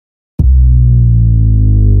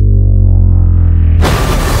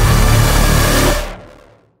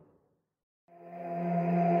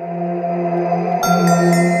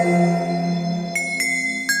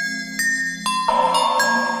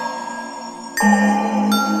Love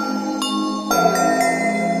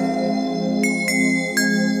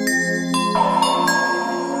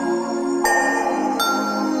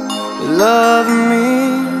me,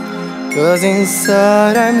 'cause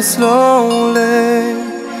inside I'm slowly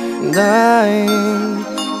dying.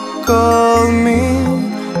 Call me,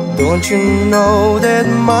 don't you know that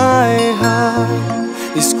my heart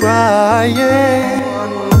is crying?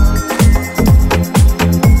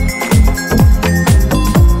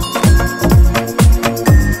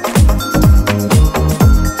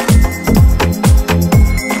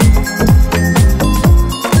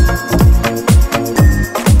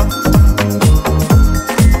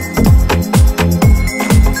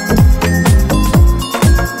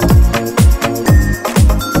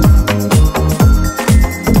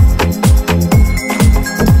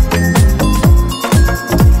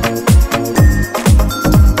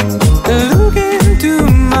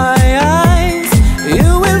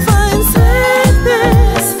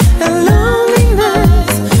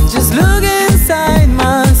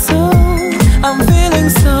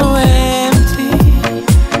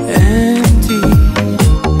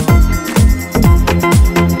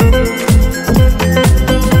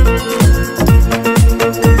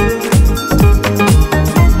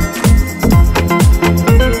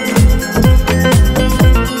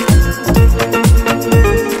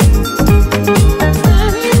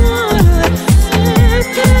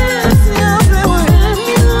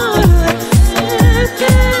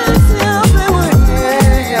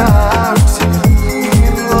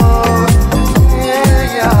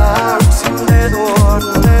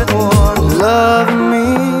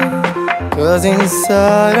 Cause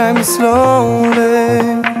inside I'm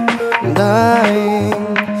slowly dying.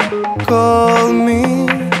 Call me,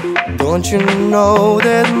 don't you know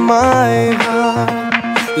that my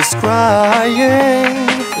heart is crying?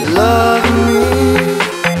 Love me,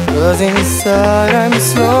 cause inside I'm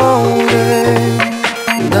slowly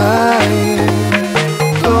dying.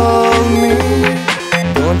 Call me,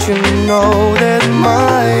 don't you know that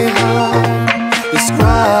my heart is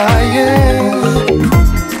crying?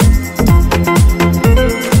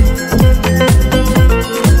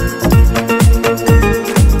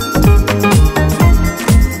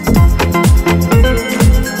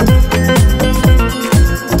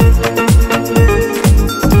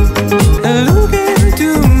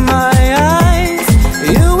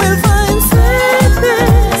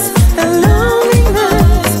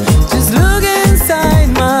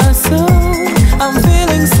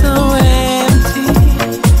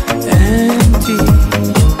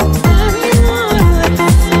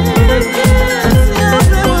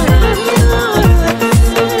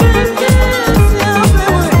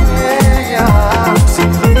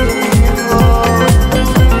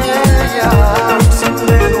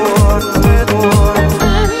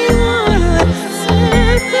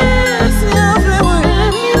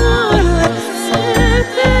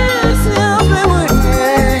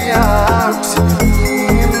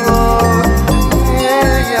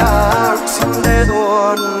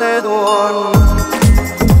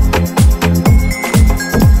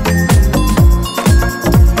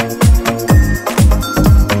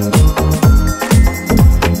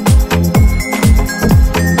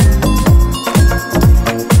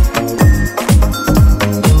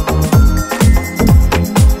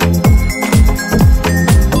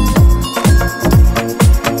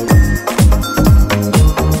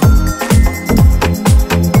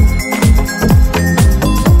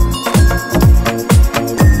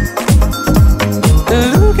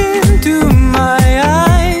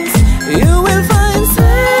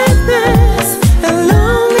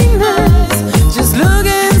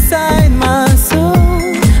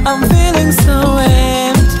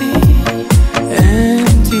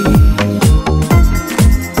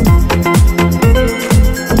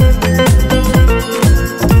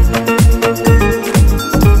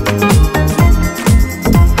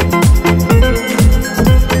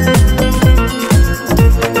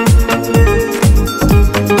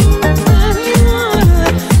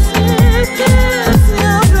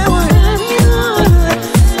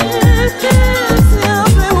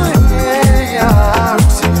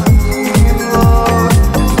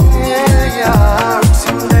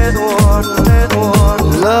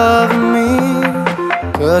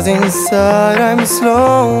 Cause inside I'm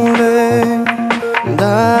slowly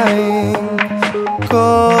dying.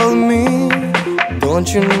 Call me,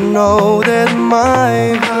 don't you know that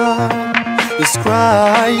my heart is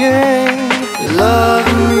crying? Love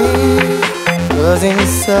me, cause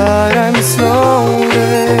inside I'm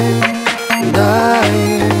slowly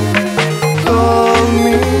dying. Call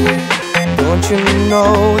me, don't you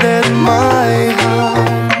know that my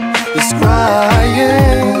heart is crying?